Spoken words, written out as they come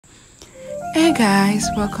Hey guys,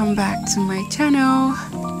 welcome back to my channel.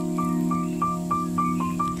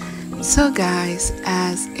 So guys,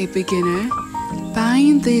 as a beginner,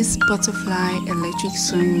 buying this butterfly electric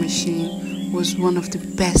sewing machine was one of the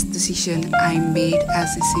best decisions I made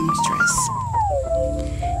as a seamstress.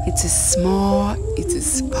 It is small, it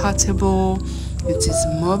is portable, it is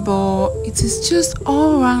mobile, it is just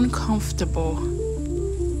all around comfortable.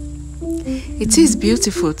 It is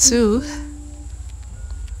beautiful too.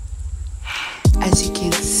 As you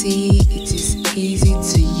can see, it is easy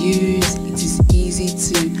to use, it is easy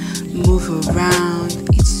to move around.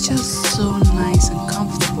 It's just so nice and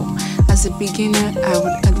comfortable. As a beginner, I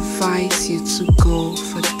would advise you to go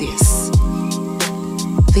for this.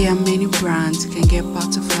 There are many brands. You can get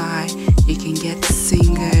Butterfly, you can get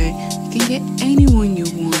Singer, you can get anyone you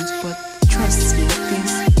want, but trust me,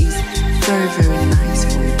 this is very, very nice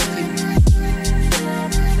for a beginner.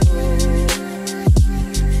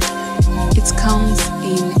 It comes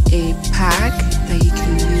in a pack that you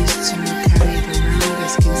can use to carry it around.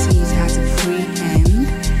 As you can see, it has a free hand,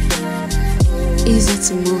 easy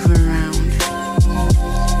to move around.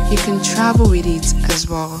 You can travel with it as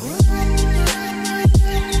well.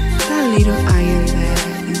 That little iron there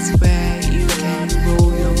is where you can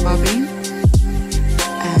roll your bobbin,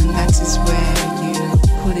 and that is where you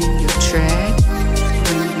put in your thread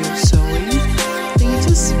when you're sewing. Then you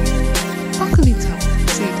just buckle it up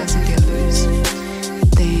so it doesn't get loose.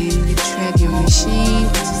 Then you thread your machine.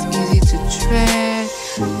 It is easy to thread.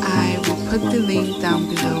 I will put the link down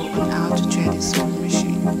below on how to thread a sewing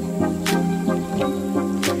machine.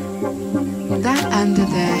 That under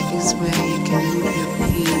there is where you can move your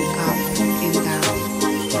pin up and down.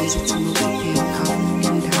 Use it to move the pin up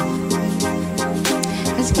and down.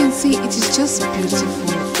 As you can see, it is just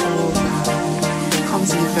beautiful all around. Comes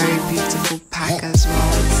in a very beautiful pack as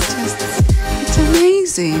well. It's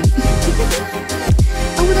amazing.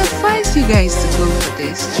 I would advise you guys to go for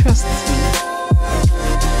this. Trust me.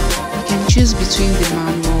 You can choose between the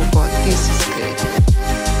manual, but this is good.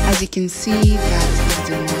 As you can see, that is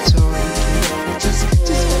the motor. You can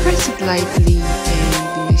just press it lightly and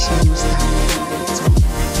the machine will start moving on its own.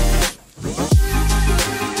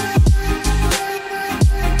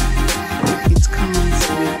 It comes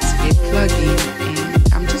with a plug-in,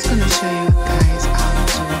 and I'm just going to show you guys how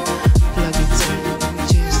to plug it in.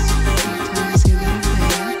 Just times a little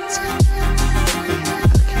bit.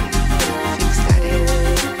 Okay, fix that in.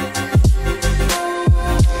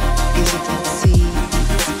 As you can see,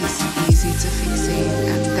 it's easy to fix it,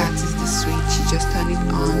 and that is the switch. You just turn it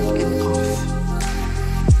on and off.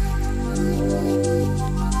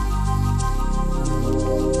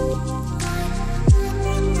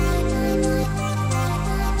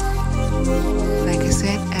 Like I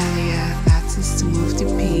said earlier, that is to move the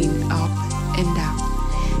pin up and down,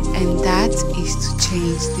 and that is to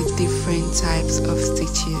change the different types of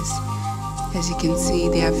stitches. As you can see,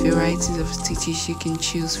 there are varieties of stitches you can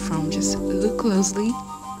choose from. Just look closely.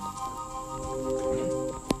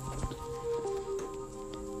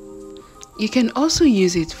 You can also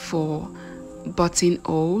use it for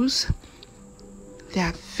buttonholes. There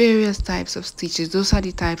are various types of stitches. Those are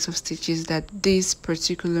the types of stitches that this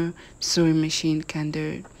particular sewing machine can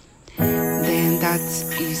do. Then that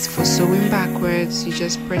is for sewing backwards. You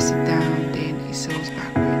just press it down, then it sews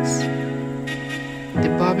backwards. The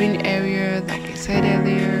bobbin area, like I said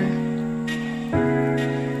earlier,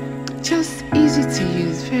 just easy to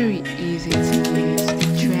use, very easy to use. The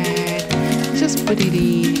thread, just put it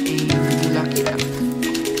in and lock it up.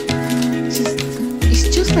 It's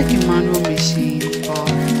just like a manual machine, but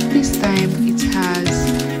this time it has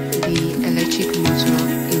the electric motor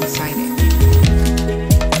inside it.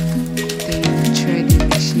 Then you thread the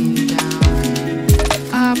machine down and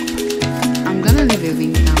up. I'm gonna leave a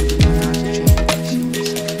link down below how to thread the machine, so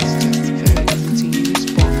it's just very easy to use,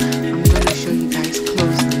 but I'm gonna show you guys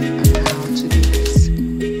closely on how to do this.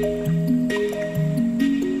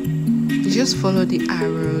 You just follow the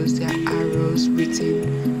arrows. There are arrows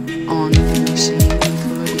written on the machine. You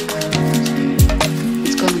follow the arrows and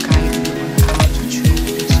it's gonna guide you on how to thread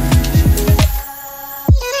this machine.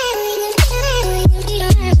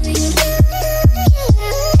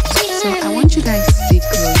 So I want you guys to see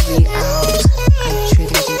closely how I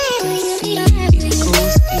threaded it. You can see it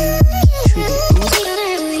goes in through the hook,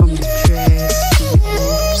 from the thread to the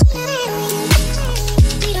hook, then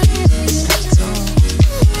down the top. And that's all.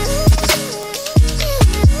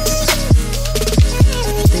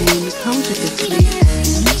 Then it comes with a free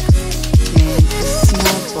hand and a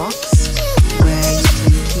small box where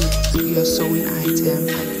you can keep your sewing item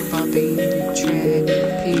like bobbin, thread,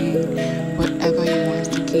 pin, whatever you want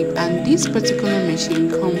to keep. And this particular machine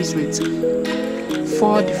comes comes with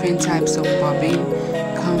 4 different types of bobbin,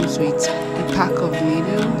 comes with a pack of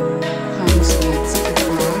needle, comes with a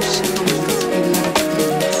brush, comes with a lot of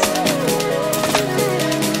things.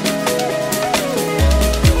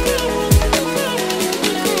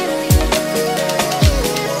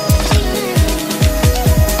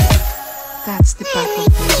 That's the pack of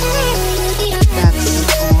needle. That's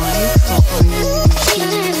the oil for oiling the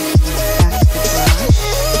machine. That's the brush.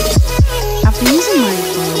 I've been using mine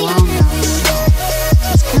for a while now, so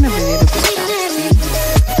it's kind of a little bit dusty.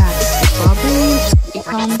 That's the bobbin. It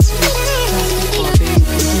comes with plastic bobbin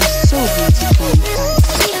and it's so beautiful in fact.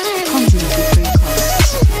 It comes in different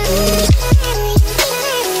colors.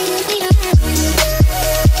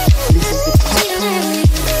 This is the purple.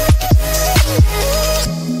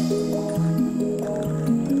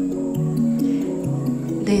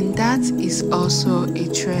 Then that is also a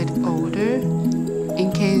thread holder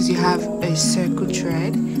in case you have a circle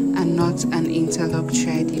thread and not an interlock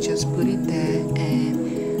thread. You just put it there and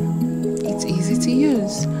it's easy to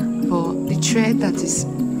use. But the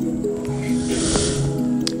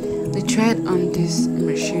thread on this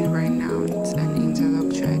machine right now, it's an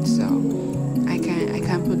interlock thread, so I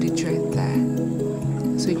can't put the thread there.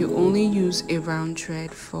 So you only use a round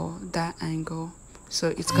thread for that angle,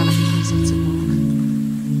 so it's gonna be easy to move.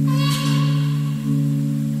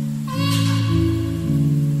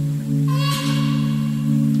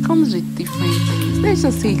 Comes with different things. Let's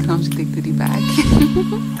just say it comes with a goodie bag.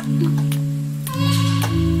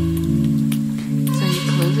 So you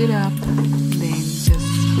close it up, then just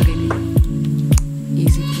put it in.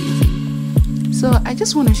 Easy peasy. So I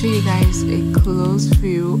just want to show you guys a close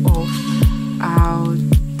view of how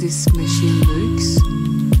this machine looks.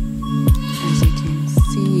 As you can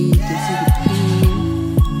see the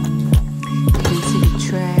pin, you can see the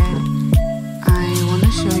thread. I want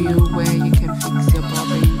to show you where you can fix your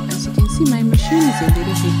bobbin. As you can see, my machine is a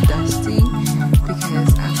little bit dusty because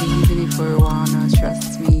I've been using it for a while now.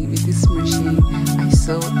 Trust me, with this machine I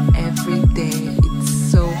sew every day. It's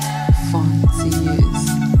so fun to use.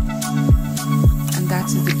 And that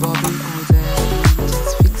is the bobbin holder.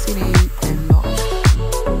 Just fix it in and lock.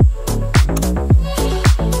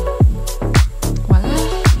 Voila!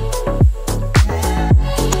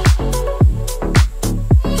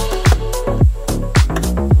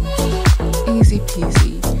 Easy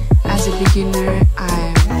peasy. As a beginner, I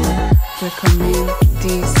would recommend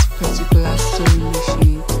this particular